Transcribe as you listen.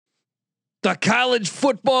The college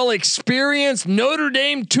football experience, Notre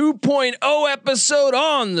Dame 2.0 episode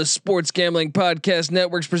on the Sports Gambling Podcast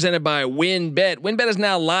Networks presented by WynnBET. WynnBET is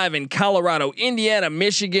now live in Colorado, Indiana,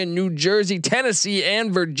 Michigan, New Jersey, Tennessee,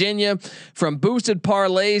 and Virginia. From boosted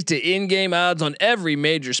parlays to in-game odds on every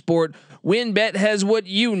major sport, WynnBET has what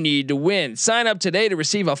you need to win. Sign up today to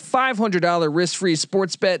receive a $500 risk-free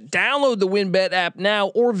sports bet. Download the WynnBET app now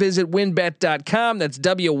or visit wynnbet.com. That's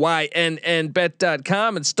WYNN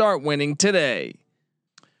bet.com and start winning today.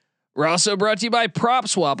 We're also brought to you by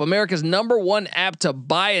PropSwap, America's #1 app to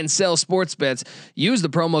buy and sell sports bets. Use the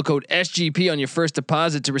promo code SGP on your first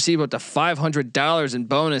deposit to receive up to $500 in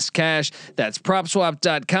bonus cash. That's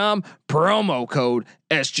PropSwap.com, promo code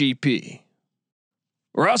SGP.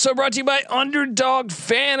 We're also brought to you by Underdog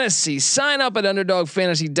Fantasy. Sign up at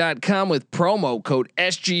UnderdogFantasy.com with promo code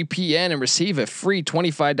SGPN and receive a free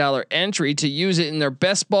 $25 entry to use it in their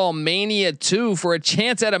Best Ball Mania 2 for a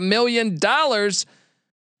chance at $1 million.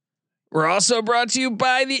 We're also brought to you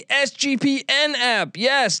by the SGPN app.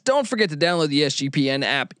 Yes, don't forget to download the SGPN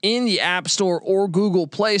app in the App Store or Google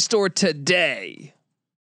Play Store today.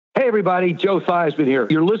 Hey everybody, Joe Theismann here.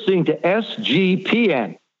 You're listening to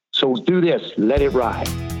SGPN. So do this, let it ride.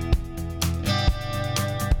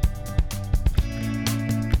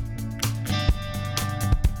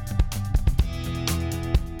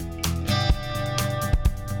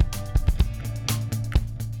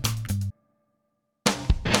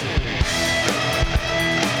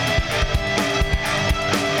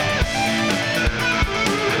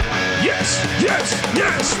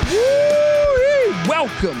 Yes.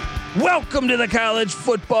 Woo-wee. Welcome to the college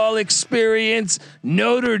football experience,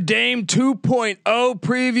 Notre Dame 2.0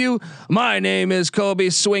 preview. My name is Kobe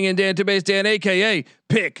Swinging Database Dan, aka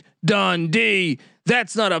Pick Dundee.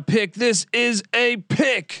 That's not a pick. This is a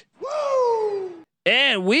pick. Woo!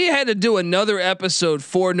 And we had to do another episode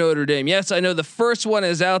for Notre Dame. Yes, I know the first one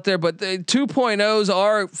is out there, but the 2.0s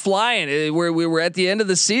are flying. We were at the end of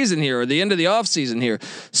the season here, or the end of the off season here.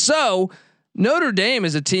 So Notre Dame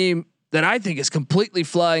is a team that I think is completely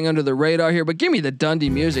flying under the radar here, but give me the Dundee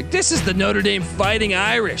music. This is the Notre Dame Fighting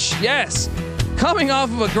Irish. Yes. Coming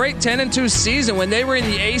off of a great 10-2 season when they were in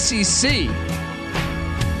the ACC.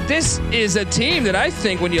 This is a team that I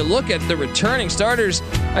think when you look at the returning starters,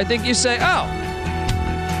 I think you say,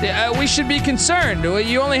 we should be concerned.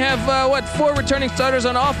 You only have 4 returning starters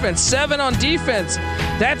on offense, 7 on defense.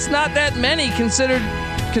 That's not that many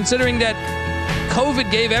considering that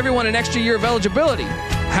COVID gave everyone an extra year of eligibility.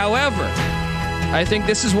 However, I think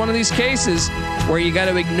this is one of these cases where you got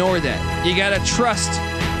to ignore that. You got to trust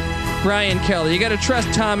Brian Kelly. You got to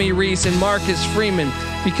trust Tommy Rees and Marcus Freeman,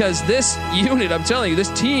 because this unit, I'm telling you,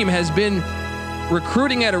 this team has been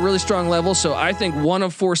recruiting at a really strong level. So I think 1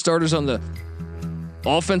 of 4 starters on the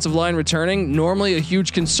offensive line returning, normally a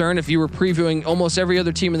huge concern if you were previewing almost every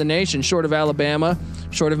other team in the nation, short of Alabama,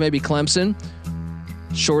 short of maybe Clemson,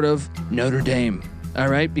 short of Notre Dame. All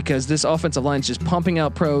right, because this offensive line is just pumping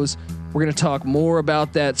out pros. We're going to talk more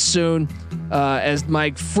about that soon. As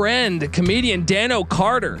my friend, comedian Dano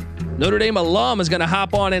Carter, Notre Dame alum, is going to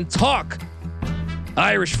hop on and talk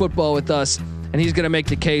Irish football with us. And he's going to make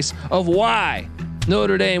the case of why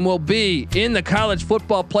Notre Dame will be in the college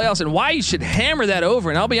football playoffs and why you should hammer that over.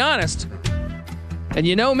 And I'll be honest, and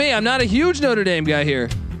you know me, I'm not a huge Notre Dame guy here,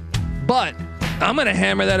 but I'm going to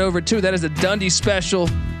hammer that over too. That is a Dundee special.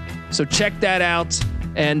 So check that out.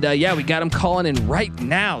 And we got him calling in right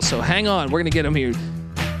now. So hang on. We're going to get him here.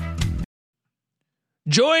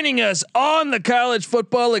 Joining us on the college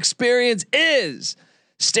football experience is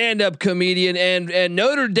stand-up comedian and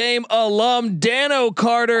Notre Dame alum, Dano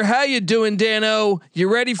Carter. How you doing, Dano? You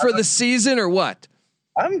ready for the season or what?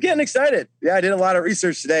 I'm getting excited. Yeah, I did a lot of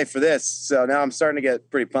research today for this. So now I'm starting to get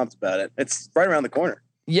pretty pumped about it. It's right around the corner.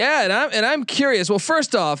 Yeah, and I'm curious. Well,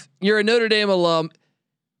 first off, you're a Notre Dame alum.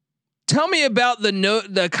 Tell me about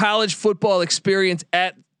the college football experience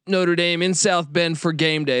at Notre Dame in South Bend for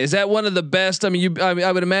game day. Is that one of the best? I mean,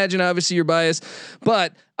 I would imagine obviously you're biased,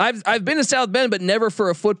 but I've been to South Bend, but never for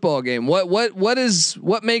a football game.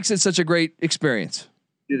 What makes it such a great experience?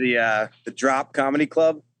 The Drop Comedy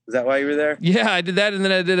Club. Is that why you were there? Yeah, I did that, and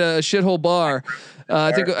then I did a shithole bar.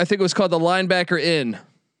 I think it was called the Linebacker Inn.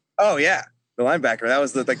 Oh yeah, the Linebacker. That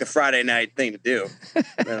was the Friday night thing to do.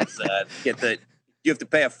 You have to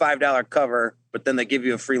pay a $5 cover, but then they give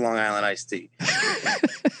you a free Long Island iced tea.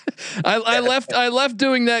 I left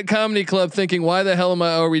doing that comedy club thinking, why the hell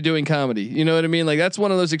are we doing comedy? You know what I mean? Like that's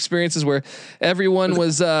one of those experiences where everyone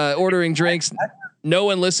was ordering drinks, no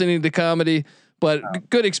one listening to comedy, but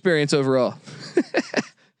good experience overall.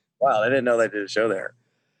 Wow, I didn't know they did a show there.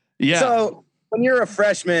 Yeah. So when you're a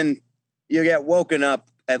freshman, you get woken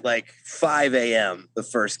up at like 5 a.m. the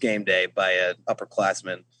first game day by an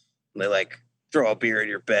upperclassman. And they like throw a beer in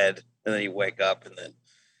your bed, and then you wake up, and then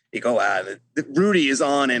you go out. And Rudy is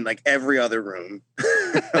on in like every other room.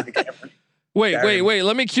 Wait.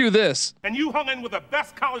 Let me cue this. And you hung in with the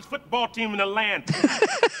best college football team in the land.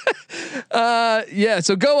 Yeah.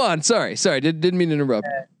 So go on. Sorry. Didn't mean to interrupt.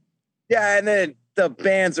 Yeah. And then the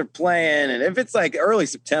bands are playing, and if it's like early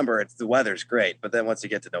September, the weather's great. But then once you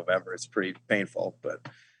get to November, it's pretty painful. But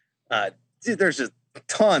there's just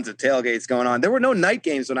tons of tailgates going on. There were no night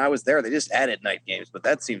games when I was there. They just added night games, but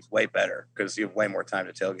that seems way better because you have way more time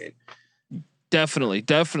to tailgate.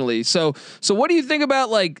 Definitely. So what do you think about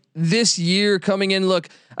like this year coming in? Look,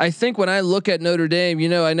 I think when I look at Notre Dame,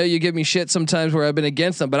 I know you give me shit sometimes where I've been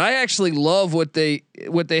against them, but I actually love what they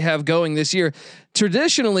have going this year.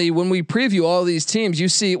 Traditionally, when we preview all these teams, you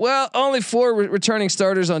see, only 4 returning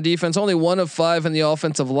starters on defense, only 1 of 5 in the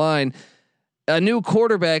offensive line. A new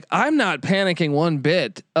quarterback. I'm not panicking one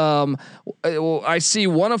bit. I see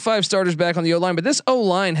 1 of 5 starters back on the O-line, but this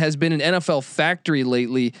O-line has been an NFL factory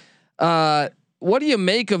lately. What do you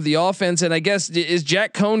make of the offense? And I guess, is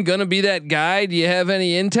Jack Cohn going to be that guy? Do you have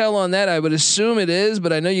any intel on that? I would assume it is,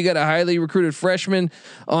 but I know you got a highly recruited freshman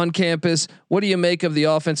on campus. What do you make of the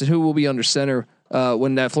offense, and who will be under center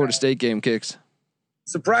when that Florida State game kicks?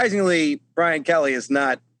 Surprisingly, Brian Kelly is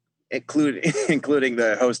not including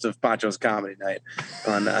the host of Pancho's Comedy Night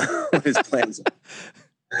on his plans.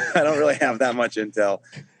 I don't really have that much intel,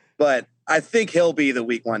 but I think he'll be the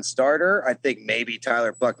week 1 starter. I think maybe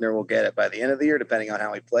Tyler Buckner will get it by the end of the year, depending on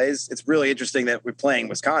how he plays. It's really interesting that we're playing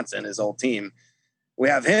Wisconsin, his old team. We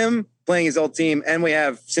have him playing his old team, and we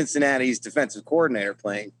have Cincinnati's defensive coordinator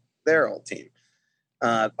playing their old team.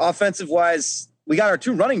 Offensive wise, we got our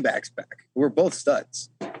 2 running backs back. We're both studs.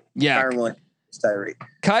 Yeah.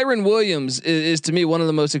 Kyren Williams is to me one of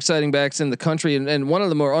the most exciting backs in the country, and one of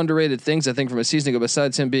the more underrated things I think from a season ago,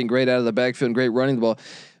 besides him being great out of the backfield and great running the ball.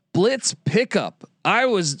 Blitz pickup. I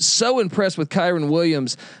was so impressed with Kyren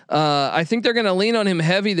Williams. I think they're going to lean on him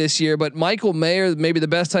heavy this year, but Michael Mayer, maybe the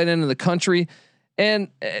best tight end in the country. And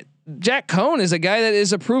Jack Cohn is a guy that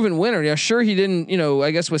is a proven winner. Yeah, sure. He didn't,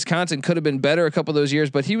 I guess Wisconsin could have been better a couple of those years,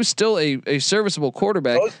 but he was still a serviceable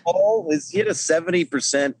quarterback. He had a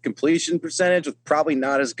 70% completion percentage with probably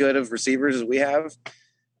not as good of receivers as we have.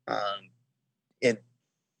 And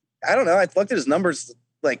I don't know. I looked at his numbers,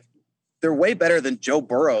 like, they're way better than Joe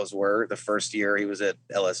Burrow's were the first year he was at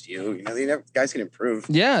LSU. Guys can improve.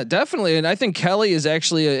 Yeah, definitely. And I think Kelly is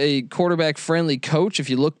actually a quarterback friendly coach.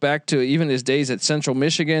 If you look back to even his days at Central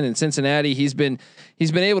Michigan and Cincinnati, he's been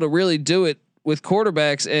able to really do it with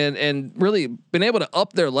quarterbacks and really been able to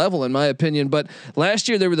up their level, in my opinion. But last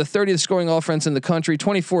year they were the 30th scoring offense in the country,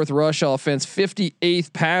 24th rush offense,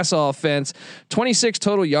 58th pass offense, 26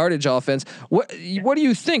 total yardage offense. What do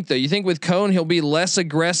you think though? You think with Cohn he'll be less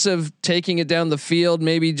aggressive, taking it down the field,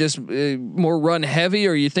 maybe just more run heavy,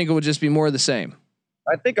 or you think it would just be more of the same?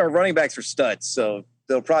 I think our running backs are studs, so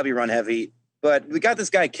they'll probably run heavy. But we got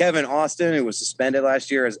this guy Kevin Austin, who was suspended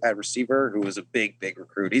last year at receiver, who was a big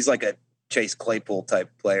recruit. He's like a Chase Claypool type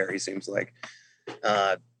player, he seems like.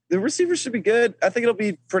 The receivers should be good. I think it'll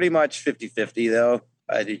be pretty much 50-50 though.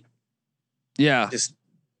 It'd be nice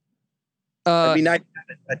to have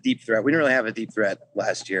a deep threat. We didn't really have a deep threat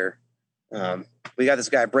last year. We got this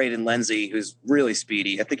guy Braden Lenzy, who's really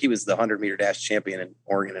speedy. I think he was the 100-meter dash champion in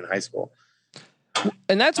Oregon in high school.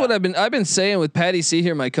 And that's what I've been saying with Patty C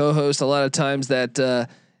here, my co-host, a lot of times, that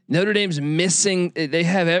Notre Dame's missing. They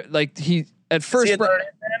have like he at first.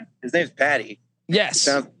 His name's Patty. Yes.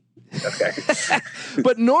 Okay.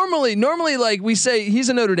 But normally, like we say, he's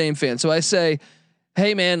a Notre Dame fan. So I say,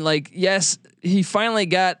 hey man, like, yes, he finally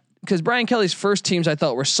got, because Brian Kelly's first teams I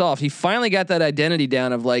thought were soft. He finally got that identity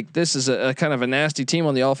down of like, this is a kind of a nasty team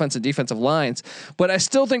on the offensive and defensive lines. But I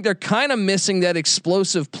still think they're kind of missing that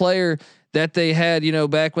explosive player that they had,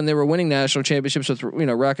 back when they were winning national championships with,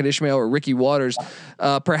 Rocket Ishmael or Ricky Waters.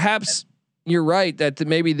 Perhaps you're right that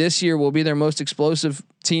maybe this year will be their most explosive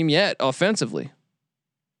team yet offensively.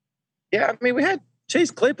 Yeah. I mean, we had Chase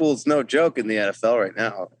Claypool's no joke in the NFL right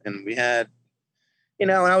now. And we had, when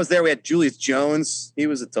I was there, we had Julius Jones. He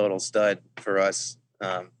was a total stud for us.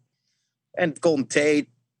 And Golden Tate,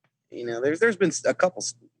 there's been a couple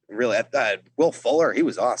really, Will Fuller, he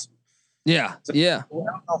was awesome. Yeah. So I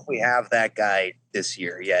don't know if we have that guy this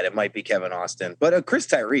year yet. It might be Kevin Austin, but Chris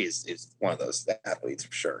Tyree is one of those athletes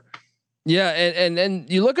for sure. Yeah, and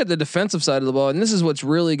you look at the defensive side of the ball, and this is what's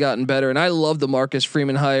really gotten better. And I love the Marcus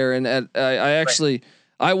Freeman hire, and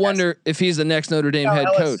I wonder if he's the next Notre Dame head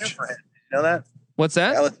coach. You know that? What's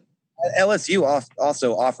that? LSU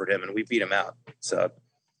also offered him, and we beat him out. So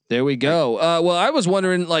There we go. Well, I was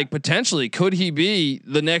wondering, like, potentially, could he be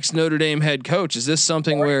the next Notre Dame head coach? Is this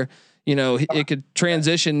something where, you know, it could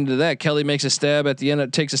transition to that? Kelly makes a stab at the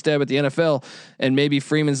end, takes a stab at the NFL, and maybe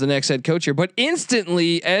Freeman's the next head coach here. But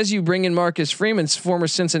instantly, as you bring in Marcus Freeman's former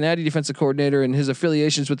Cincinnati defensive coordinator and his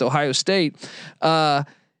affiliations with Ohio State, the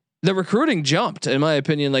recruiting jumped, in my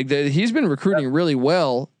opinion. Like, he's been recruiting really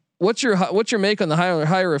well. What's your make on the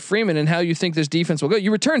hire of Freeman and how you think this defense will go?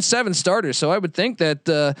 You returned 7 starters, so I would think that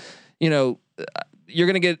you're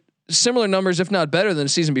going to get similar numbers, if not better, than the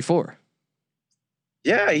season before.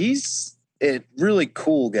 Yeah, he's a really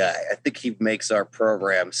cool guy. I think he makes our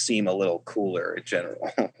program seem a little cooler in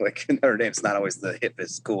general. Like, Notre Dame's not always the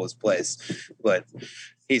hippest, coolest place, but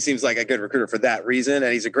he seems like a good recruiter for that reason,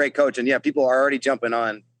 and he's a great coach. And yeah, people are already jumping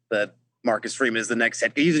on the Marcus Freeman is the next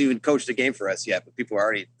head. He hasn't even coached a game for us yet, but people are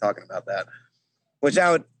already talking about that, which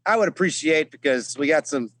I would appreciate, because we got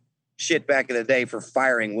some shit back in the day for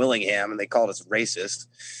firing Willingham and they called us racist.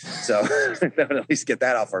 So that would at least get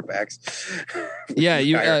that off our backs.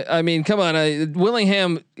 Yeah. I mean, come on.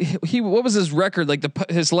 Willingham, what was his record? Like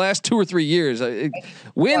his last 2 or 3 years,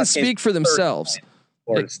 wins speak for themselves.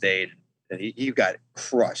 Florida State, and he got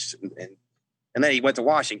crushed, and then he went to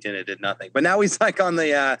Washington and did nothing. But now he's like on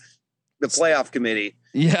the playoff committee.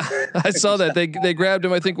 Yeah, I saw that they grabbed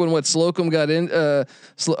him. I think when Slocum got in,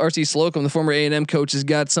 RC Slocum, the former A&M coach, has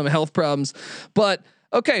got some health problems. But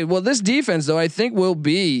okay, well, this defense though, I think will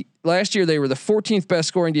be. Last year they were the 14th best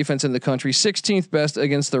scoring defense in the country, 16th best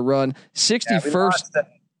against the run, 61st.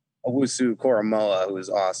 Owusu Koromoa, who is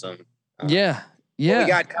awesome. Yeah. Well, we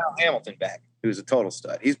got Kyle Hamilton back, who's a total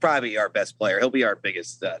stud. He's probably our best player. He'll be our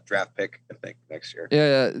biggest draft pick, I think, next year.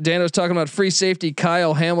 Yeah, Dan was talking about free safety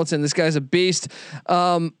Kyle Hamilton. This guy's a beast.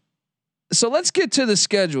 So let's get to the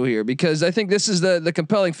schedule here, because I think this is the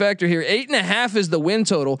compelling factor here. 8.5 is the win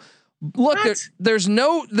total. Look, there's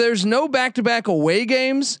no back-to-back away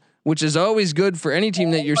games, which is always good for any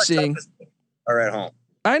team that you're seeing. Are at home.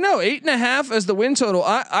 I know 8.5 as the win total.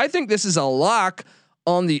 I think this is a lock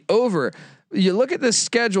on the over. You look at the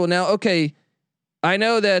schedule now. Okay, I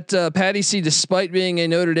know that Patty C, despite being a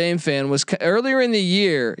Notre Dame fan, was earlier in the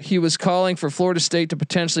year he was calling for Florida State to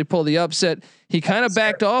potentially pull the upset. He kind of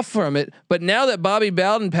backed off from it, but now that Bobby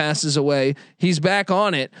Bowden passes away, he's back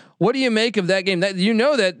on it. What do you make of that game? That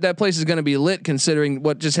that place is going to be lit, considering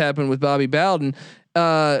what just happened with Bobby Bowden.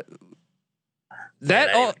 That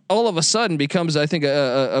all of a sudden becomes, I think,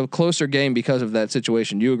 a closer game because of that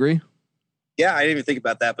situation. Do you agree? Yeah, I didn't even think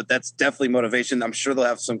about that, but that's definitely motivation. I'm sure they'll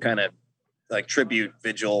have some kind of like tribute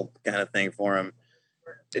vigil kind of thing for him.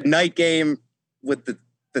 Night game with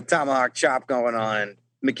the tomahawk chop going on.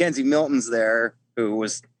 Mackenzie Milton's there, who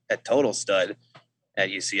was a total stud at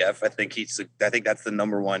UCF. I think that's the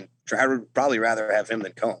number one. I would probably rather have him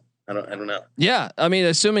than Cohn. I don't know. Yeah, I mean,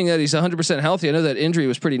 assuming that he's 100% healthy. I know that injury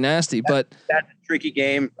was pretty nasty, but that's a tricky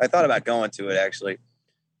game. I thought about going to it actually.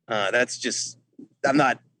 I'm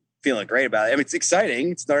not feeling great about it. I mean, it's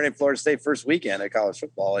exciting. It's Notre Dame Florida State first weekend at college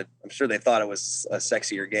football. I'm sure they thought it was a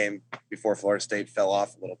sexier game before Florida State fell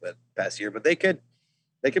off a little bit past year, but they could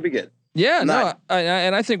be good. Yeah,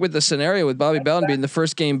 I think with the scenario with Bobby Bowden being the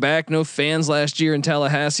first game back, no fans last year in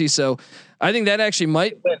Tallahassee, so I think that actually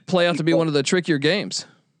might play out to be one of the trickier games.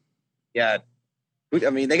 Yeah,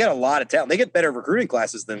 I mean, they got a lot of talent. They get better recruiting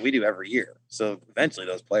classes than we do every year, so eventually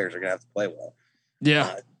those players are gonna have to play well.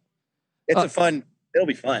 Yeah, It'll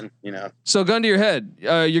be fun, you know. So gun to your head,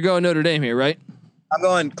 you're going Notre Dame here, right? I'm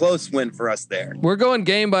going close win for us there. We're going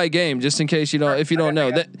game by game, just in case if you don't know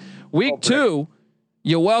that week 2,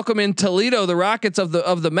 you welcome in Toledo, the Rockets of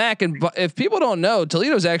the MAC. And if people don't know,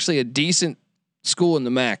 Toledo's actually a decent school in the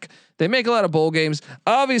MAC. They make a lot of bowl games.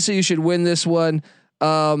 Obviously, you should win this one.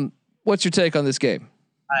 What's your take on this game?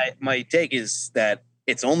 My take is that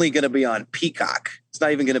it's only going to be on Peacock. It's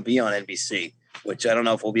not even going to be on NBC. Which I don't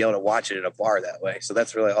know if we'll be able to watch it at a bar that way. So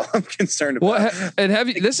that's really all I'm concerned about. Well, and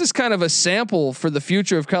this is kind of a sample for the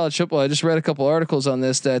future of college football. I just read a couple articles on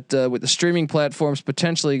this that with the streaming platforms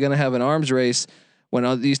potentially going to have an arms race when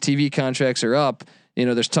all these TV contracts are up. You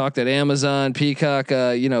know, there's talk that Amazon, Peacock,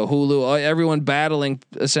 Hulu, everyone battling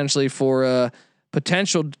essentially for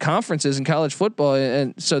potential conferences in college football.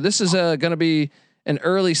 And so this is going to be an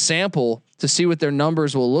early sample to see what their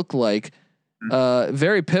numbers will look like.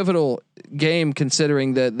 Very pivotal game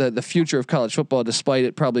considering the future of college football, despite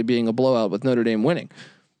it probably being a blowout with Notre Dame winning.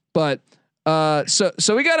 But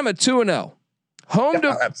so we got them at 2-0, home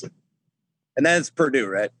to, absolutely. And that's Purdue,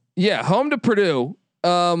 right? Yeah, home to Purdue.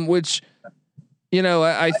 Which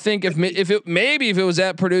I think if it was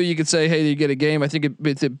at Purdue, you could say, hey, you get a game. I think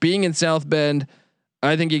it being in South Bend,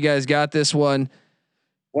 I think you guys got this one.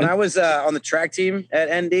 When I was on the track team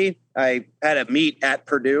at ND, I had a meet at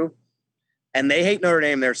Purdue, and they hate Notre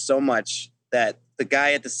Dame there so much that the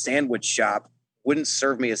guy at the sandwich shop wouldn't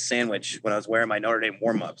serve me a sandwich when I was wearing my Notre Dame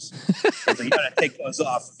warm-ups. He's like, you gotta take those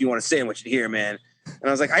off if you want a sandwich in here, man. And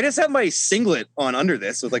I was like, I just have my singlet on under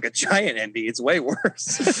this with like a giant ND. It's way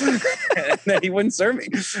worse. And then he wouldn't serve me.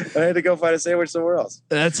 I had to go find a sandwich somewhere else.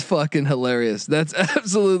 That's fucking hilarious. That's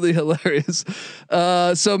absolutely hilarious.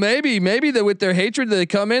 So maybe with their hatred they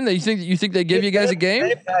come in. You think they give you guys a game?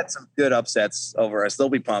 They've had some good upsets over us. They'll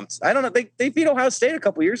be pumped. I don't know. They beat Ohio State a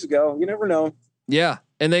couple years ago. You never know. Yeah,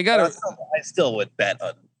 and they got. I still would bet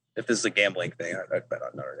on, if this is a gambling thing, I'd bet on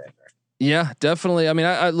Notre Dame there. Yeah, definitely. I mean,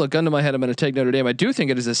 I look, under my head, I'm going to take Notre Dame. I do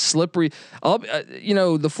think it is a slippery.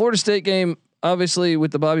 The Florida State game, obviously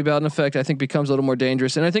with the Bobby Bowden effect, I think becomes a little more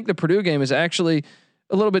dangerous, and I think the Purdue game is actually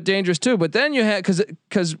a little bit dangerous too. But then you had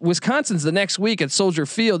because Wisconsin's the next week at Soldier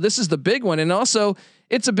Field. This is the big one, and also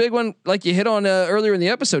it's a big one, like you hit on earlier in the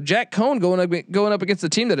episode. Jack Cohn going up against the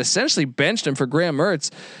team that essentially benched him for Graham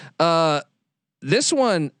Mertz. This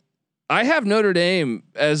one, I have Notre Dame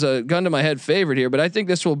as a gun to my head favorite here, but I think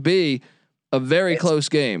this will be a very close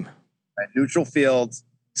game. At neutral field,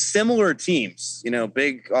 similar teams,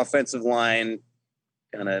 big offensive line,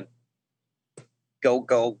 kind of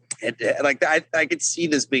go. Like I could see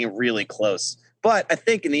this being really close, but I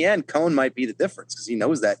think in the end, Cohn might be the difference because he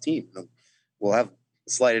knows that team. We'll have a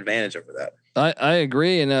slight advantage over that. I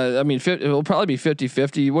agree. And it will probably be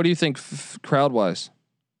 50-50. What do you think crowd wise?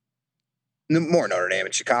 More Notre Dame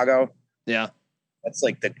in Chicago. Yeah. That's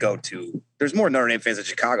like the go-to. There's more Notre Dame fans in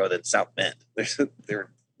Chicago than South Bend.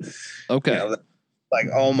 They're okay. Like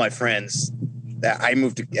all my friends that I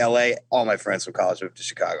moved to LA, all my friends from college moved to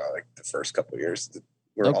Chicago. Like the first couple of years,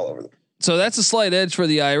 we're all over them. So that's a slight edge for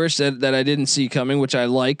the Irish that I didn't see coming, which I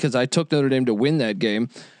like because I took Notre Dame to win that game.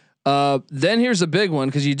 Then here's a big one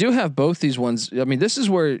because you do have both these ones. I mean, this is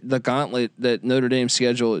where the gauntlet that Notre Dame's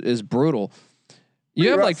schedule is brutal.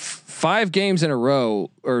 You have like 5 games in a row,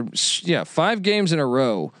 5 games in a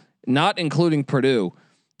row, not including Purdue.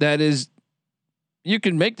 That is, you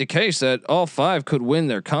can make the case that all 5 could win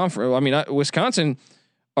their conference. I mean, Wisconsin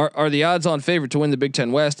are the odds-on favorite to win the Big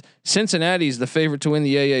Ten West. Cincinnati's the favorite to win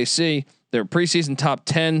the AAC. They're preseason top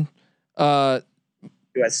 10.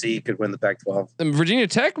 USC could win the Pac-12. And Virginia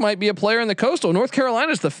Tech might be a player in the Coastal. North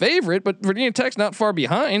Carolina's the favorite, but Virginia Tech's not far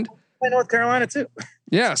behind. North Carolina too.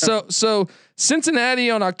 Yeah. So Cincinnati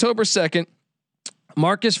on October 2nd,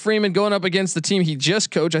 Marcus Freeman going up against the team he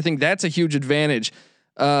just coached. I think that's a huge advantage.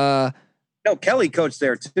 No, Kelly coached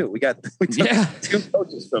there too. We took 2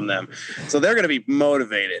 coaches from them. So they're going to be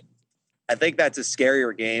motivated. I think that's a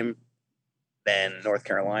scarier game than North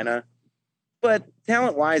Carolina, but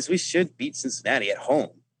talent wise, we should beat Cincinnati at home.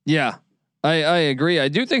 Yeah, I agree. I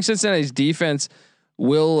do think Cincinnati's defense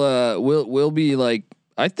will be like,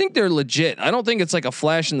 I think they're legit. I don't think it's like a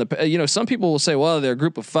flash in the, some people will say, well, they're a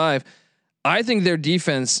group of 5. I think their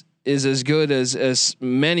defense is as good as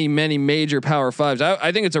many major Power 5s.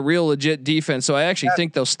 I think it's a real legit defense. So I actually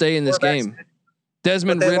think they'll stay in this game.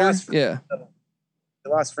 Desmond Ridder. They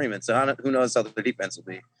lost Freeman. So who knows how their defense will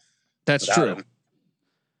be. That's true. Him.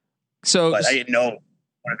 So, but I didn't know.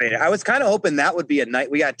 I was kind of hoping that would be a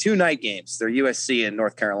night. We got 2 night games. They're USC and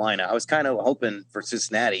North Carolina. I was kind of hoping for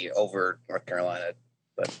Cincinnati over North Carolina,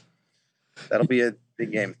 but that'll be a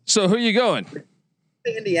big game. So who are you going?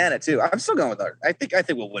 Indiana too. I'm still going with our. I think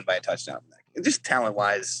we'll win by a touchdown. Just talent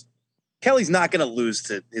wise, Kelly's not going to lose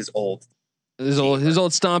to his old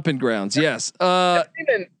stomping grounds. Yes.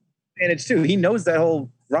 Even advantage too. He knows that whole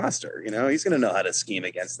roster. He's going to know how to scheme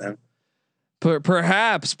against them.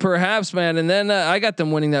 Perhaps, man. And then I got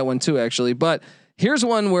them winning that one too, actually. But here's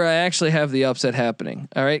one where I actually have the upset happening.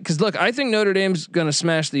 All right, because look, I think Notre Dame's going to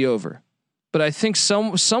smash the over, but I think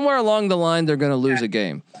somewhere along the line they're going to lose a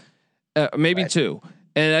game, maybe 2.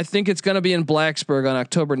 And I think it's going to be in Blacksburg on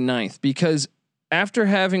October 9th because after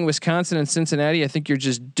having Wisconsin and Cincinnati, I think you're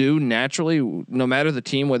just due naturally, no matter the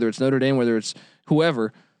team, whether it's Notre Dame, whether it's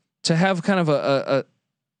whoever, to have kind of a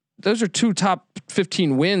those are 2 top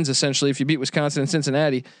 15 wins essentially. If you beat Wisconsin and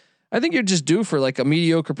Cincinnati, I think you're just due for like a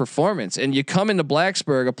mediocre performance. And you come into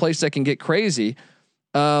Blacksburg, a place that can get crazy.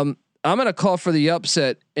 I'm going to call for the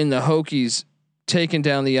upset in the Hokies taking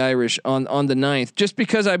down the Irish on the 9th, just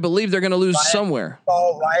because I believe they're going to lose somewhere.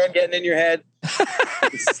 Oh, Ryan getting in your head.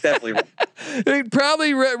 It's definitely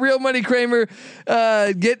probably real money Kramer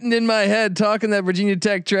getting in my head, talking that Virginia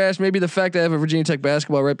Tech trash. Maybe the fact I have a Virginia Tech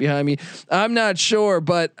basketball right behind me. I'm not sure,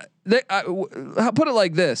 but I'll put it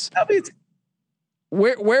like this.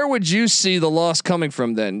 Where would you see the loss coming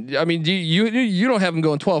from then? I mean, you don't have them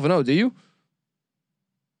going 12-0, do you?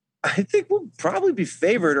 I think we'll probably be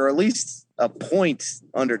favored, or at least a point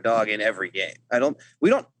underdog in every game.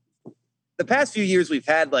 The past few years we've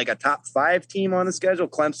had like a top 5 team on the schedule,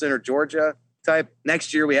 Clemson or Georgia type.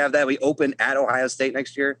 Next year we have that. We open at Ohio State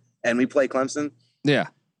next year and we play Clemson. Yeah.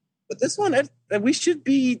 But this one, we should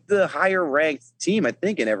be the higher ranked team, I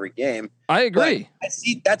think, in every game. I agree. But I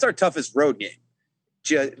see that's our toughest road game,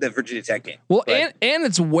 the Virginia Tech game. Well, and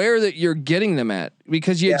it's where that you're getting them at,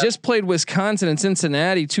 because you just played Wisconsin and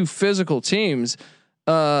Cincinnati, 2 physical teams.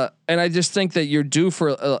 And I just think that you're due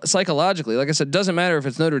for psychologically, like I said, doesn't matter if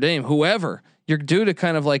it's Notre Dame, whoever, you're due to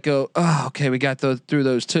kind of like go, oh, okay, we got through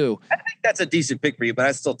those 2. I think that's a decent pick for you, but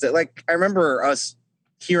I still I remember us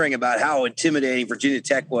hearing about how intimidating Virginia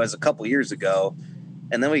Tech was a couple years ago,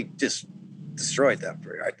 and then we just destroyed them.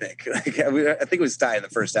 I think. I think it was tied in the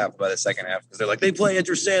first half by the second half because they're like they play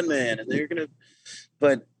Enter Sandman and they're gonna.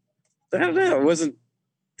 But I don't know. It wasn't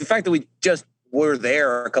the fact that we just were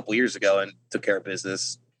there a couple years ago and took care of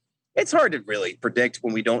business. It's hard to really predict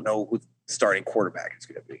when we don't know who the starting quarterback is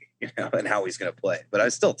going to be, and how he's going to play. But I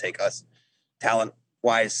still take us talent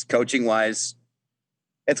wise, coaching wise.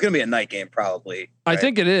 It's going to be a night game, probably. Right? I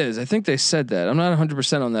think it is. I think they said that. I'm not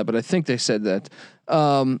 100% on that, but I think they said that.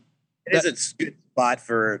 It is a good spot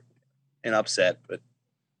for an upset, but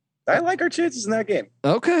I like our chances in that game.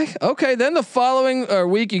 Okay. Then the following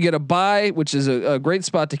week you get a bye, which is a great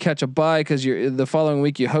spot to catch a bye because the following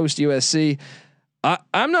week you host USC.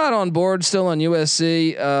 I'm not on board still on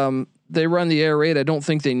USC. They run the air raid. I don't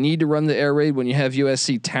think they need to run the air raid when you have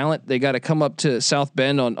USC talent. They got to come up to South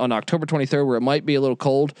Bend on October 23rd, where it might be a little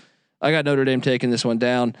cold. I got Notre Dame taking this one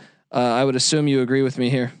down. I would assume you agree with me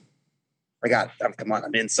here. Come on,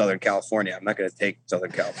 I'm in Southern California. I'm not going to take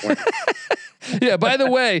Southern California. Yeah. By the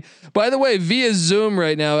way, via Zoom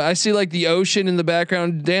right now, I see like the ocean in the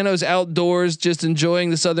background. Dano's outdoors, just enjoying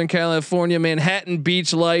the Southern California Manhattan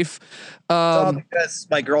beach life. It's all because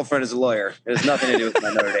my girlfriend is a lawyer. It has nothing to do with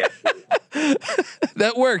my Notre Dame.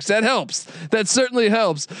 That works. That helps. That certainly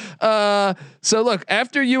helps. So look,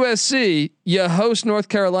 after USC, you host North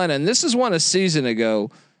Carolina, and this is one a season ago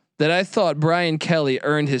that I thought Brian Kelly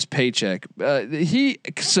earned his paycheck. He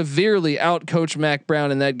severely outcoached Mac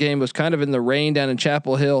Brown in that game. Was kind of in the rain down in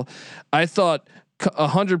Chapel Hill. I thought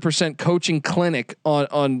 100% coaching clinic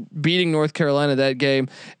on beating North Carolina that game,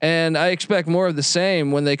 and I expect more of the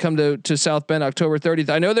same when they come to South Bend October 30th.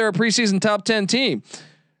 I know they're a preseason top 10 team.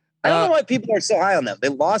 I don't know why people are so high on them. They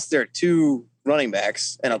lost their 2 running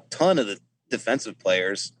backs and a ton of the defensive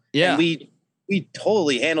players. Yeah, and we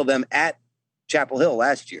totally handled them at Chapel Hill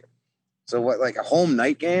last year. So what, like a home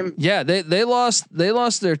night game? Yeah, they lost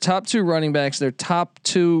their top 2 running backs, their top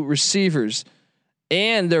 2 receivers,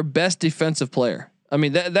 and their best defensive player. I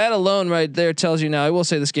mean that alone right there tells you. Now I will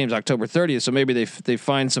say this game's October 30th, so maybe they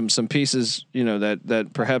find some pieces that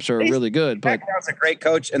perhaps are really good. But Brown's a great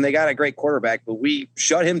coach and they got a great quarterback, but we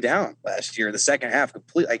shut him down last year in the second half.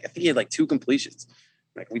 I think he had like 2 completions.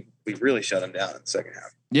 Like we really shut him down in the second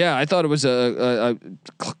half. Yeah, I thought it was a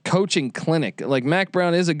coaching clinic. Like Mac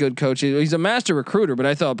Brown is a good coach. He's a master recruiter, but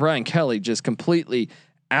I thought Brian Kelly just completely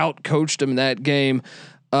out coached him in that game.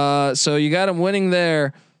 So you got him winning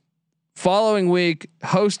there. Following week,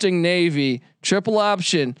 hosting Navy, triple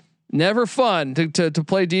option. Never fun to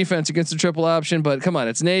play defense against a triple option, but come on,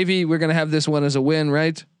 it's Navy. We're gonna have this one as a win,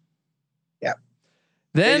 right? Yeah.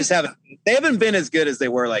 Then they haven't been as good as they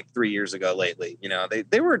were like 3 years ago lately.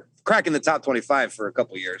 They were cracking the top 25 for a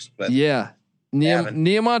couple years, but yeah.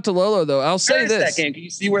 Niumatalolo though, I'll say this. That game. Can you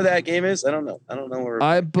see where that game is? I don't know where.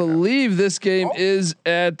 I believe this game is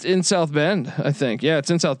in South Bend. I think. Yeah,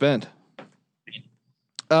 it's in South Bend.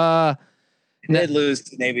 They did lose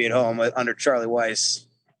to Navy at home under Charlie Weiss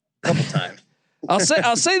a couple times.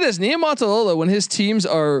 I'll say this: Niumatalolo, when his teams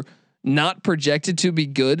are not projected to be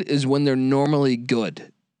good, is when they're normally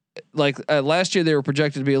good. Like last year, they were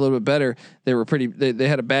projected to be a little bit better. They were they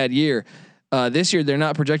had a bad year. This year, they're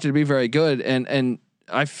not projected to be very good, and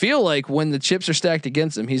I feel like when the chips are stacked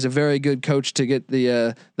against him, he's a very good coach to get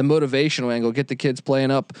the motivational angle, get the kids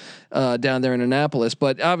playing up down there in Annapolis.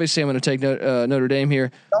 But obviously, I'm going to take Notre Dame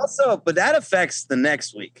here. Also, but that affects the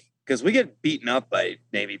next week because we get beaten up by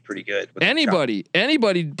Navy pretty good. Anybody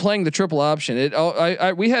playing the triple option.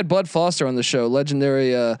 We had Bud Foster on the show,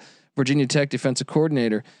 legendary Virginia Tech defensive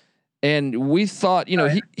coordinator. And we thought,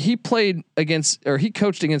 he played against, or he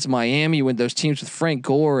coached against Miami with those teams with Frank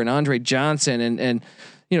Gore and Andre Johnson and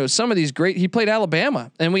some of these great. He played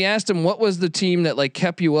Alabama, and we asked him what was the team that like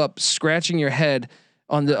kept you up, scratching your head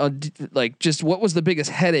on just what was the biggest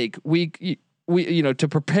headache we to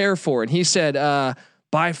prepare for, and he said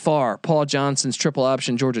by far Paul Johnson's triple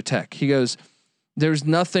option Georgia Tech. He goes, there's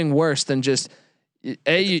nothing worse than just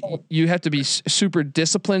you have to be super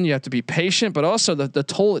disciplined. You have to be patient, but also the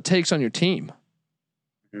toll it takes on your team.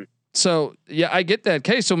 So yeah, I get that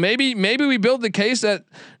case. So maybe we build the case that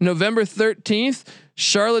November 13th,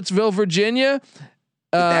 Charlottesville, Virginia.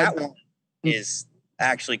 That one is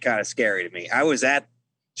actually kind of scary to me. I was at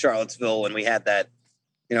Charlottesville when we had that,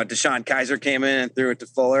 Deshaun Kaiser came in and threw it to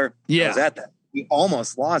Fuller. Yeah. I was at that. We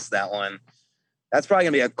almost lost that one. That's probably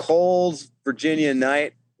gonna be a cold Virginia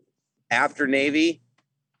night after Navy.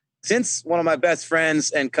 Since one of my best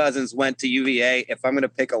friends and cousins went to UVA, if I'm gonna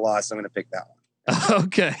pick a loss, I'm gonna pick that one.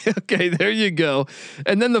 Okay, there you go.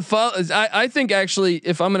 And then I think actually,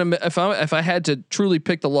 if I had to truly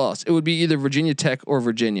pick the loss, it would be either Virginia Tech or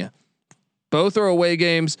Virginia. Both are away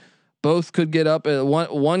games. Both could get up.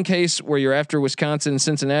 One case where you're after Wisconsin and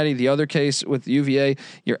Cincinnati. The other case with UVA,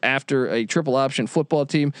 you're after a triple option football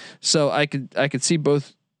team. So I could see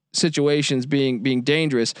both situations being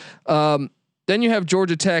dangerous. Then you have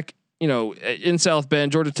Georgia Tech. In South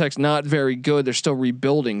Bend, Georgia Tech's not very good. They're still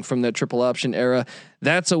rebuilding from that triple option era.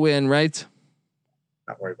 That's a win, right?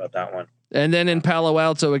 Not worried about that one. And then in Palo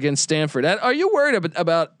Alto against Stanford. Are you worried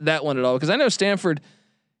about that one at all? Because I know Stanford.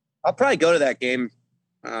 I'll probably go to that game.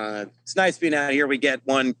 It's nice being out here. We get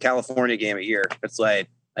one California game a year. It's like,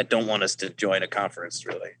 I don't want us to join a conference,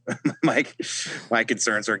 really. my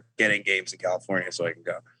concerns are getting games in California so I can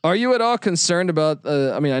go. Are you at all concerned about,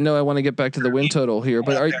 I know I want to get back to the win total here,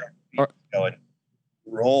 but go and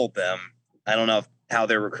roll them. I don't know how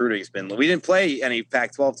their recruiting's been. We didn't play any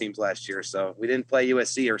Pac-12 teams last year, so we didn't play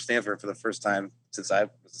USC or Stanford for the first time since I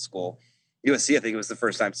was in school. USC, I think it was the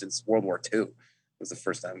first time since World War II. It was the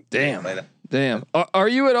first time. Damn. Are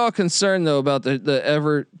you at all concerned though about the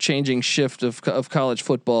ever changing shift of college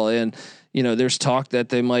football? And there's talk that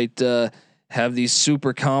they might have these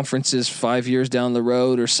super conferences 5 years down the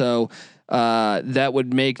road or so. That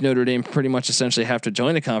would make Notre Dame pretty much essentially have to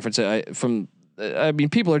join a conference.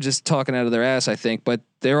 People are just talking out of their ass, I think, but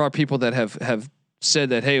there are people that have said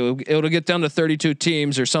that, hey, it'll get down to 32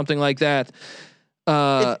 teams or something like that.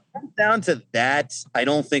 If it comes down to that, I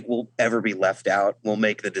don't think we'll ever be left out. We'll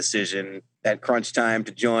make the decision at crunch time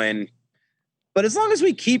to join. But as long as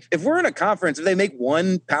if we're in a conference, if they make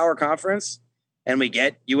one power conference and we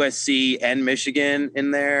get USC and Michigan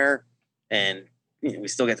in there and we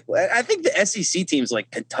still get to play. I think the SEC teams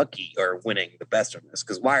like Kentucky are winning the best of this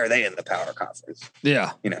because why are they in the power conference?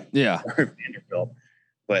 Yeah. Yeah. Vanderbilt.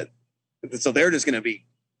 But so they're just going to be,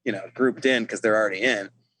 grouped in because they're already in.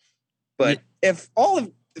 But if all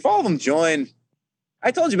of them join,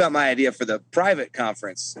 I told you about my idea for the private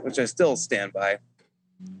conference, which I still stand by.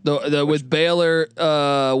 With Baylor,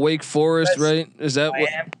 Wake Forest, right? Is that Miami,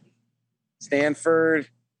 what? Stanford,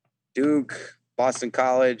 Duke, Boston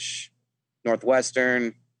College,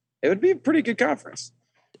 Northwestern. It would be a pretty good conference.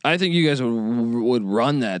 I think you guys would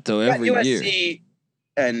run that though every year. USC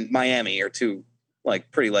and Miami are two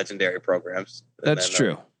pretty legendary programs. That's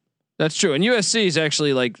true. That's true. And USC is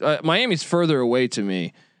actually Miami's further away to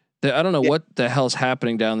me. I don't know what the hell's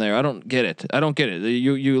happening down there. I don't get it.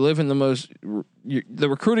 You live in the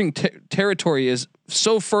recruiting territory is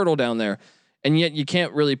so fertile down there, and yet you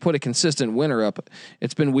can't really put a consistent winner up.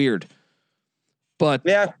 It's been weird. But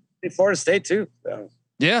yeah. Florida State too. So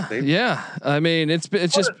yeah.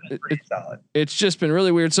 It's just been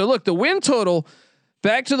really weird. So look, the win total,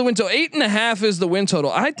 back to the win total, 8.5 is the win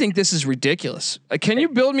total. I think this is ridiculous. Can you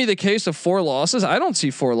build me the case of 4 losses? I don't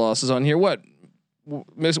see 4 losses on here. What?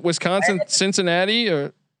 Wisconsin, Cincinnati,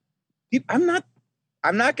 or I'm not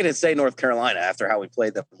going to say North Carolina after how we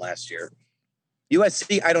played them last year.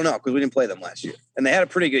 USC, I don't know because we didn't play them last year, and they had a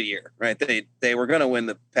pretty good year, right? They were going to win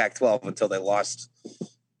the Pac-12 until they lost.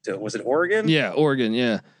 Was it Oregon? Yeah, Oregon.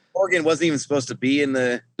 Yeah, Oregon wasn't even supposed to be in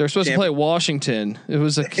the. They're supposed to play Washington. It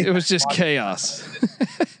was just chaos.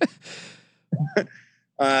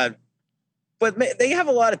 But they have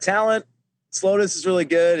a lot of talent. Slovis is really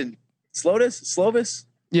good, and Slovis.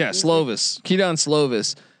 Yeah, Slovis. Keaton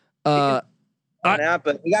Slovis. But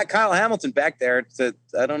we got Kyle Hamilton back there. So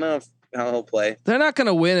I don't know how he'll play. They're not going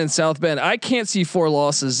to win in South Bend. I can't see 4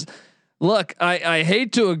 losses. Look, I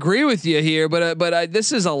hate to agree with you here, but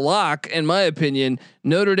this is a lock in my opinion.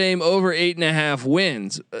 Notre Dame over 8.5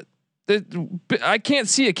 wins. I can't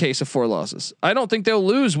see a case of 4 losses. I don't think they'll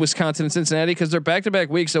lose Wisconsin and Cincinnati because they're back-to-back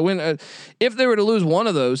weeks. So if they were to lose one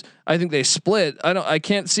of those, I think they split. I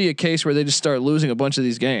can't see a case where they just start losing a bunch of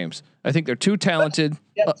these games. I think they're too talented.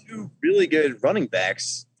 Yeah, 2 really good running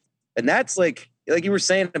backs, and that's like you were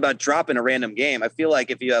saying about dropping a random game. I feel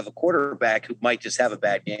like if you have a quarterback who might just have a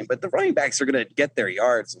bad game, but the running backs are going to get their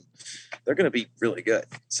yards and they're going to be really good.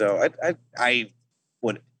 So I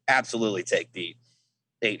would absolutely take the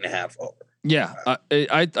 8.5 over. Yeah,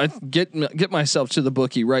 I get myself to the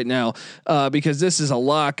bookie right now because this is a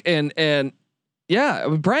lock, and yeah,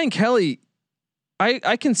 Brian Kelly,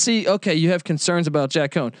 I can see. Okay, you have concerns about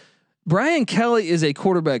Jack Cohn. Brian Kelly is a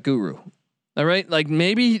quarterback guru. All right, like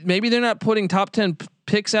maybe they're not putting top 10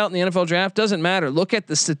 picks out in the NFL draft. Doesn't matter. Look at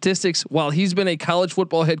the statistics. While he's been a college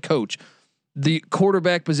football head coach, the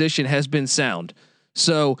quarterback position has been sound.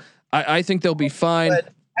 So I think they'll be fine. But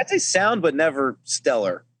I'd say sound, but never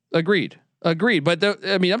stellar. Agreed. But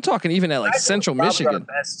I mean, I'm talking even at like Central Michigan.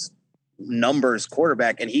 Best numbers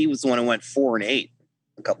quarterback, and he was the one who went 4-8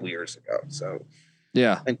 a couple years ago. So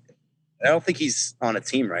yeah, I don't think he's on a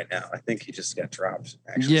team right now. I think he just got dropped.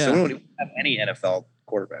 Actually, yeah. So we don't even have any NFL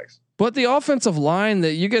quarterbacks. But the offensive line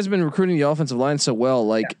that you guys have been recruiting the offensive line so well,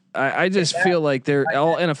 like I just feel like they're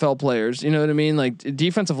all NFL players. You know what I mean? Like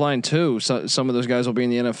defensive line too. So some of those guys will be in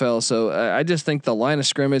the NFL. So I just think the line of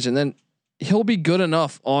scrimmage, and then he'll be good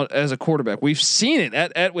enough as a quarterback. We've seen it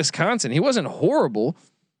at Wisconsin. He wasn't horrible.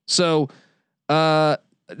 So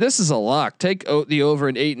this is a lock. Take the over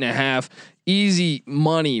at 8.5. Easy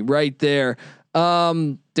money right there.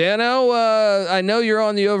 Dano, I know you're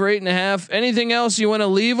on the over 8.5. Anything else you want to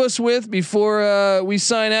leave us with before we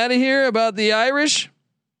sign out of here about the Irish?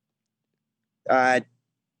 Bet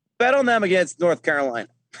on them against North Carolina.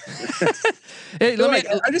 Hey,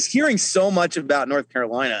 I'm just hearing so much about North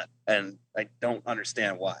Carolina, and I don't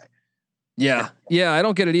understand why. Yeah, I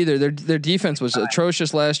don't get it either. Their defense was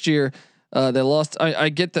atrocious last year. They lost. I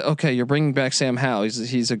get that. Okay, you're bringing back Sam Howell.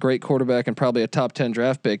 He's a great quarterback and probably a top 10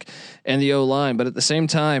 draft pick, and the O line. But at the same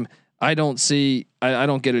time, I don't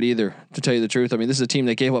get it either. To tell you the truth, I mean, this is a team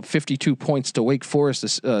that gave up 52 points to Wake Forest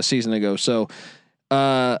this season ago. So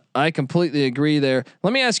I completely agree there.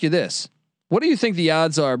 Let me ask you this: what do you think the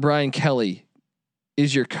odds are Brian Kelly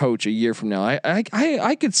is your coach a year from now?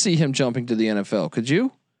 I could see him jumping to the NFL. Could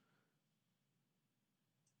you?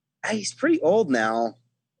 He's pretty old now.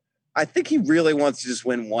 I think he really wants to just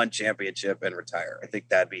win one championship and retire. I think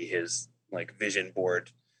that'd be his like vision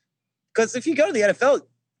board. Because if you go to the NFL,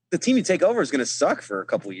 the team you take over is going to suck for a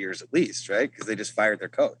couple of years at least, right? Because they just fired their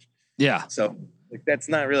coach. Yeah. So like, that's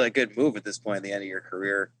not really a good move at this point at the end of your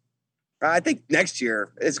career. I think next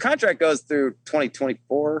year his contract goes through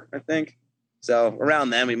 2024, I think. So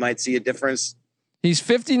around then we might see a difference. He's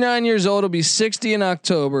 59 years old. He'll be 60 in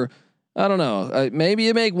October. I don't know. Maybe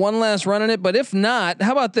you make one last run in it, but if not,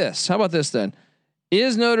 how about this? How about this then?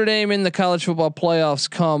 Is Notre Dame in the college football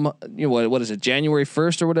playoffs come? You know what is it? January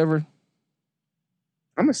 1st or whatever.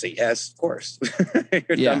 I'm gonna say yes, of course.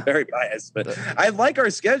 Yeah. I'm very biased, but I like our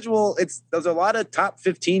schedule. There's a lot of top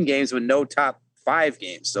 15 games with no top 5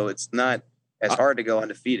 games, so it's not as hard to go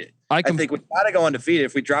undefeated. I think we gotta go undefeated.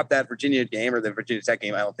 If we drop that Virginia game or the Virginia Tech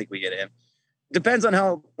game, I don't think we get in. Depends on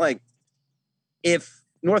how if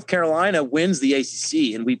North Carolina wins the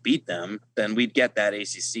ACC and we beat them, then we'd get that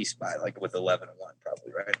ACC spot like with 11-1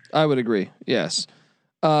 probably, right? I would agree. Yes.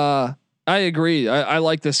 I agree. I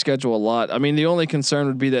like this schedule a lot. I mean, the only concern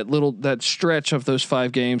would be that stretch of those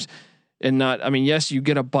 5 games and not, I mean, yes, you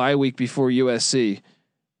get a bye week before USC,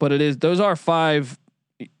 but those are 5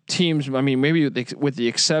 teams. I mean, maybe with the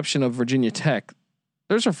exception of Virginia Tech,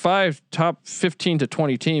 those are 5 top 15 to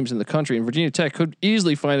 20 teams in the country, and Virginia Tech could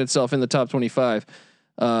easily find itself in the top 25.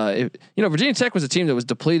 Virginia Tech was a team that was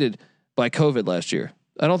depleted by COVID last year.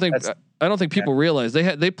 I don't think people realize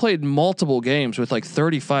they played multiple games with like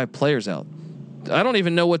 35 players out. I don't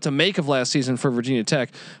even know what to make of last season for Virginia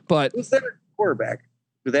Tech, but who's their quarterback?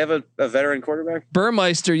 Do they have a veteran quarterback?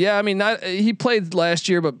 Burmeister. Yeah. I mean, he played last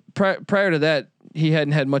year, but prior to that, he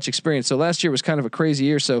hadn't had much experience. So last year was kind of a crazy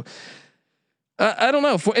year. So I don't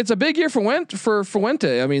know. It's a big year for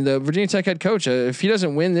Fuente. I mean, the Virginia Tech head coach, if he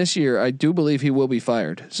doesn't win this year, I do believe he will be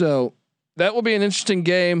fired. So that will be an interesting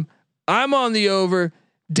game. I'm on the over.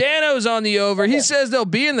 Dano's on the over. He says they'll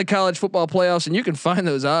be in the college football playoffs, and you can find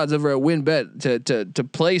those odds over at WinBet to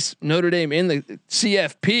place Notre Dame in the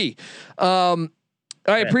CFP.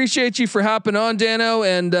 I appreciate you for hopping on, Dano,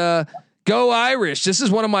 and go Irish. This is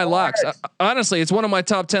one of my locks. Honestly, it's one of my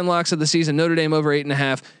top 10 locks of the season. Notre Dame over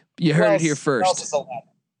 8.5. You heard it here first. Who else is a lock,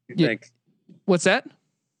 you think? What's that?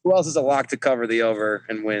 Who else is a lock to cover the over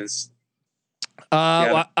and wins?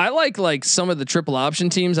 Well, I like some of the triple option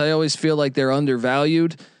teams. I always feel like they're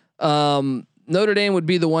undervalued. Notre Dame would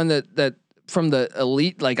be the one that from the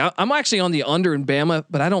elite. Like I'm actually on the under in Bama,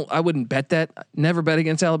 but I wouldn't bet that. Never bet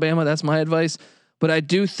against Alabama. That's my advice. But I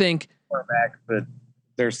do think quarterback, but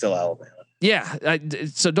they're still Alabama. Yeah.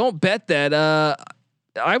 So don't bet that.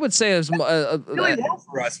 I would say as really well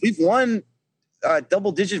for us. We've won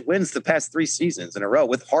double-digit wins the past 3 seasons in a row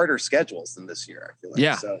with harder schedules than this year. I feel like.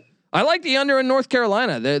 Yeah. So I like the under in North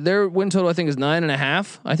Carolina. Their win total I think is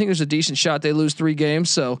 9.5. I think there's a decent shot they lose 3 games.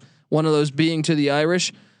 So one of those being to the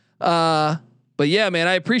Irish. But yeah, man,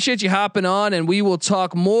 I appreciate you hopping on, and we will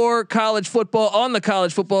talk more college football on the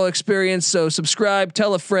College Football Experience. So subscribe,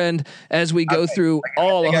 tell a friend as we go through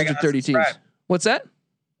all 130 teams. What's that?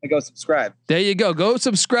 I go subscribe. There you go. Go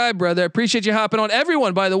subscribe, brother. I appreciate you hopping on.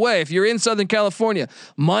 Everyone, by the way, if you're in Southern California,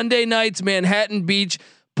 Monday nights, Manhattan Beach,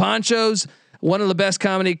 Ponchos, one of the best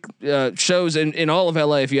comedy shows in all of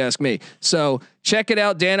LA, if you ask me. So check it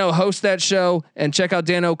out. Dano hosts that show, and check out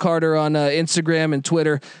Dano Carter on Instagram and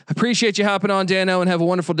Twitter. Appreciate you hopping on, Dano, and have a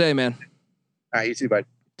wonderful day, man. All right, you too, bud.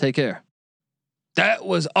 Take care. That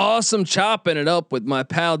was awesome, chopping it up with my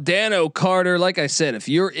pal Dano Carter. Like I said, if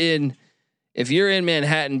you're in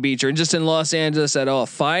Manhattan Beach or just in Los Angeles at all,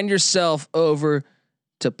 find yourself over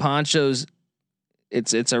to Poncho's.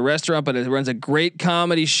 It's a restaurant, but it runs a great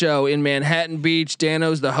comedy show in Manhattan Beach.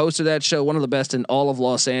 Dano's the host of that show, one of the best in all of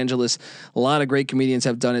Los Angeles. A lot of great comedians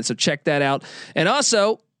have done it, so check that out. And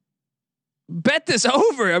also, bet this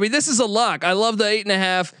over. I mean, this is a lock. I love the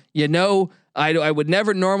 8.5. You know, I would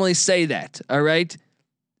never normally say that. All right,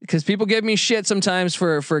 because people give me shit sometimes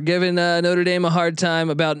for giving Notre Dame a hard time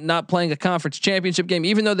about not playing a conference championship game,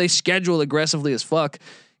 even though they schedule aggressively as fuck.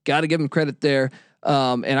 Got to give them credit there.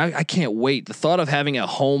 And I can't wait. The thought of having a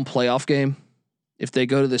home playoff game, if they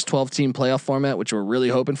go to this 12-team playoff format, which we're really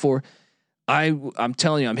hoping for, I'm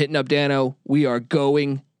telling you, I'm hitting up Dano. We are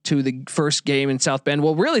going to the first game in South Bend.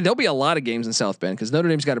 Well, really, there'll be a lot of games in South Bend because Notre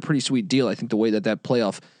Dame's got a pretty sweet deal. I think the way that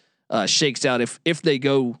playoff shakes out, if they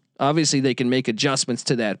go, obviously they can make adjustments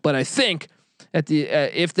to that. But I think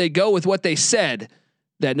if they go with what they said,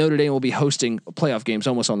 that Notre Dame will be hosting playoff games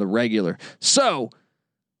almost on the regular. So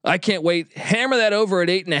I can't wait. Hammer that over at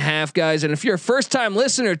 8.5, guys. And if you're a first-time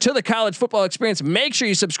listener to the College Football Experience, make sure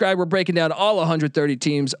you subscribe. We're breaking down all 130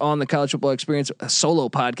 teams on the College Football Experience, a solo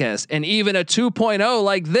podcast, and even a 2.0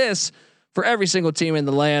 like this for every single team in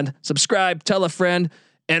the land. Subscribe, tell a friend,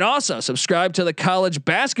 and also subscribe to the College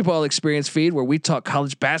Basketball Experience feed where we talk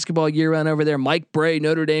college basketball year-round over there. Mike Bray,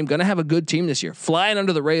 Notre Dame, going to have a good team this year, flying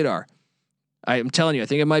under the radar. I am telling you, I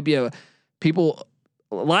think it might be a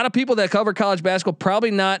lot of people that cover college basketball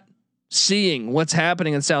probably not seeing what's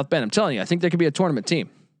happening in South Bend. I'm telling you, I think they could be a tournament team.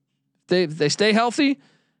 They stay healthy. I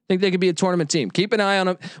think they could be a tournament team. Keep an eye on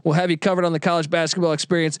them. We'll have you covered on the College Basketball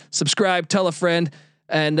Experience. Subscribe, tell a friend,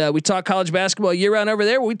 and we talk college basketball year round over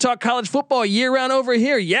there. We talk college football year round over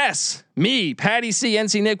here. Yes, me, Patty C,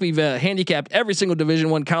 NC Nick. We've handicapped every single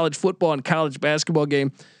Division I college football and college basketball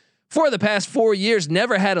game for the past 4 years.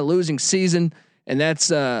 Never had a losing season, and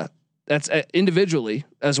that's individually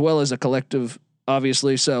as well as a collective,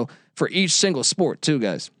 obviously. So for each single sport too,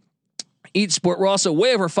 guys, each sport, we're also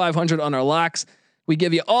way over 500 on our locks. We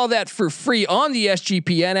give you all that for free on the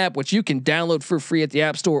SGPN app, which you can download for free at the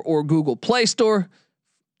App Store or Google Play Store.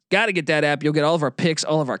 Got to get that app. You'll get all of our picks,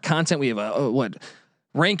 all of our content. We have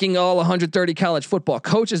ranking all 130 college football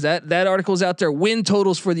coaches. That article's out there. Win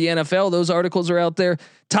totals for the NFL. Those articles are out there.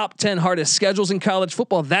 Top 10 hardest schedules in college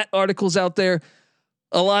football. That article's out there.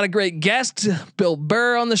 A lot of great guests. Bill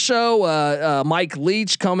Burr on the show. Mike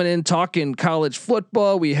Leach coming in talking college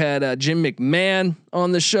football. We had Jim McMahon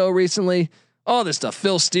on the show recently. All this stuff.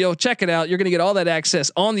 Phil Steele. Check it out. You're going to get all that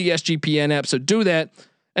access on the SGPN app. So do that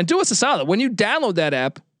and do us a solid. When you download that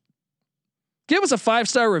app, give us a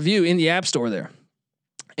 5-star review in the App Store there.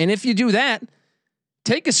 And if you do that,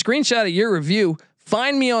 take a screenshot of your review.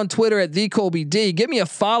 Find me on Twitter at TheColbyD. Give me a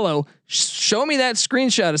follow. Show me that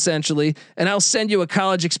screenshot essentially, and I'll send you a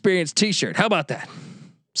College Experience t-shirt. How about that?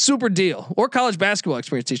 Super deal. Or College Basketball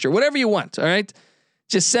Experience t-shirt, whatever you want. All right.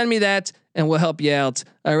 Just send me that and we'll help you out.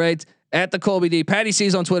 All right. At the Colby D. Patty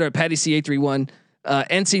C's on Twitter at Patty C831.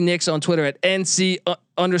 NC Nick's on Twitter at NC_NICK.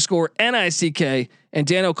 And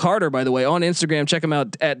Dano Carter, by the way, on Instagram. Check him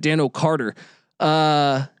out at Dano Carter.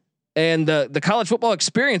 And the College Football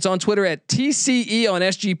Experience on Twitter at TCE on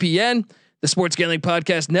SGPN. The Sports Gambling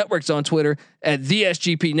Podcast Network's on Twitter at the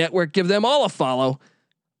SGP Network. Give them all a follow.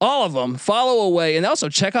 All of them. Follow away. And also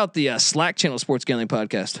check out the Slack channel Sports Gambling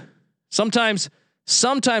Podcast.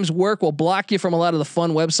 Sometimes work will block you from a lot of the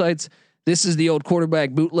fun websites. This is the old quarterback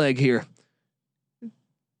bootleg here.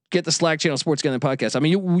 Get the Slack channel Sports Gambling Podcast. I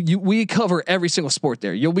mean, we cover every single sport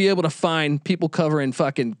there. You'll be able to find people covering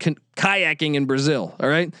fucking kayaking in Brazil. All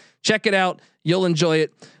right. Check it out. You'll enjoy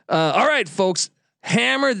it. All right, folks.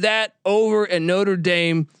 Hammer that over at Notre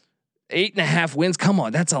Dame. 8.5 wins. Come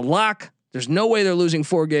on. That's a lock. There's no way they're losing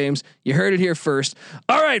 4 games. You heard it here first.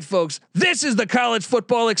 All right, folks. This is the College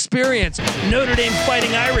Football Experience. Notre Dame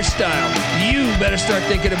Fighting Irish style. You better start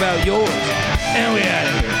thinking about yours. And we out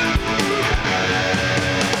of here.